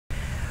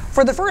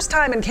For the first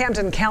time in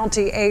Camden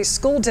County, a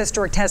school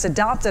district has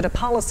adopted a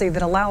policy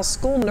that allows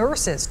school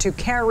nurses to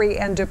carry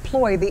and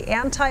deploy the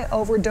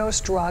anti-overdose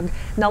drug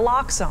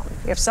Naloxone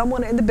if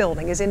someone in the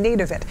building is in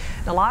need of it.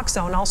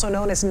 Naloxone, also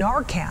known as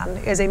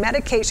Narcan, is a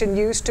medication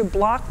used to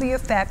block the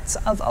effects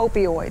of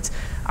opioids.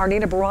 Our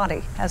Nina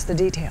Barati has the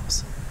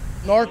details.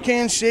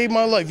 Narcan saved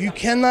my life. You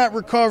cannot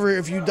recover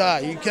if you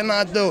die. You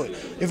cannot do it.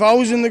 If I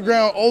was in the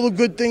ground, all the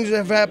good things that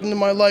have happened in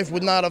my life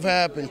would not have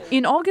happened.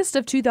 In August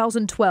of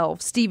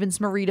 2012, Steven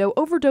Smarito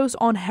overdosed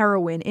on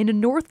heroin in a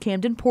North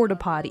Camden porta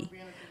potty.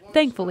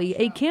 Thankfully,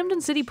 a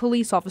Camden City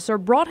police officer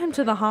brought him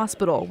to the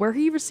hospital where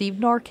he received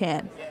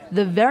Narcan,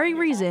 the very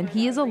reason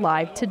he is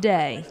alive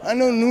today. I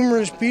know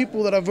numerous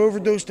people that have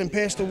overdosed and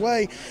passed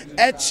away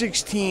at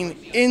 16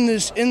 in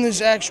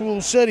this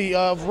actual city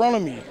of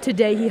Runnymede.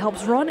 Today, he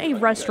helps run a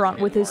restaurant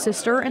with his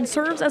sister and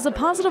serves as a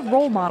positive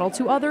role model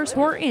to others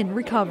who are in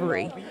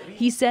recovery.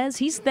 He says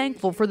he's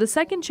thankful for the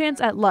second chance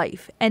at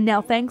life, and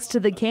now thanks to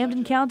the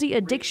Camden County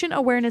Addiction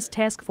Awareness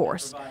Task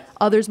Force,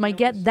 others might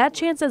get that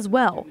chance as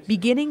well,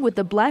 beginning with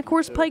the Black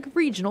Horse Pike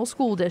Regional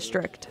School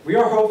District. We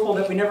are hopeful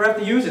that we never have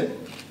to use it,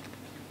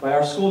 but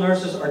our school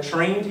nurses are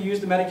trained to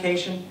use the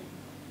medication.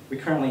 We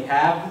currently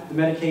have the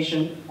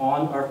medication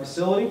on our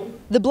facility.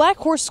 The Black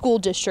Horse School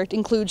District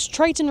includes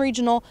Triton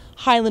Regional,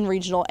 Highland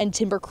Regional, and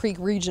Timber Creek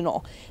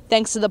Regional.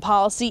 Thanks to the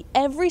policy,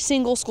 every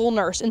single school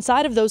nurse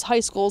inside of those high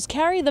schools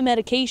carry the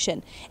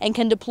medication and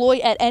can deploy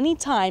at any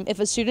time if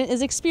a student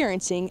is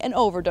experiencing an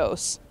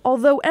overdose.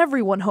 Although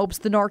everyone hopes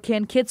the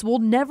Narcan kits will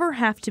never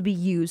have to be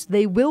used,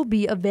 they will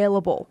be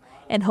available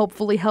and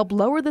hopefully help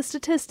lower the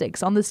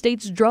statistics on the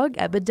state's drug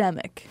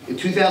epidemic. In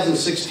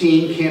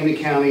 2016, Camden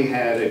County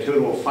had a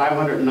total of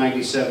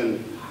 597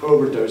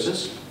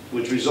 overdoses,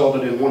 which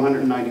resulted in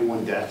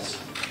 191 deaths.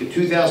 In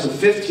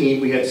 2015,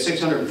 we had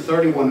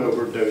 631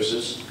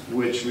 overdoses,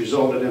 which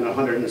resulted in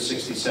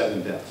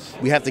 167 deaths.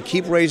 We have to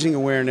keep raising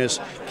awareness,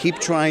 keep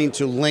trying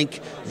to link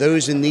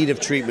those in need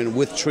of treatment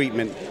with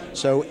treatment.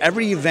 So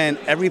every event,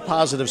 every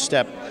positive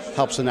step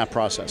helps in that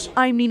process.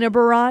 I'm Nina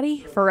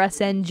Barati for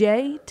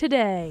SNJ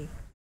Today.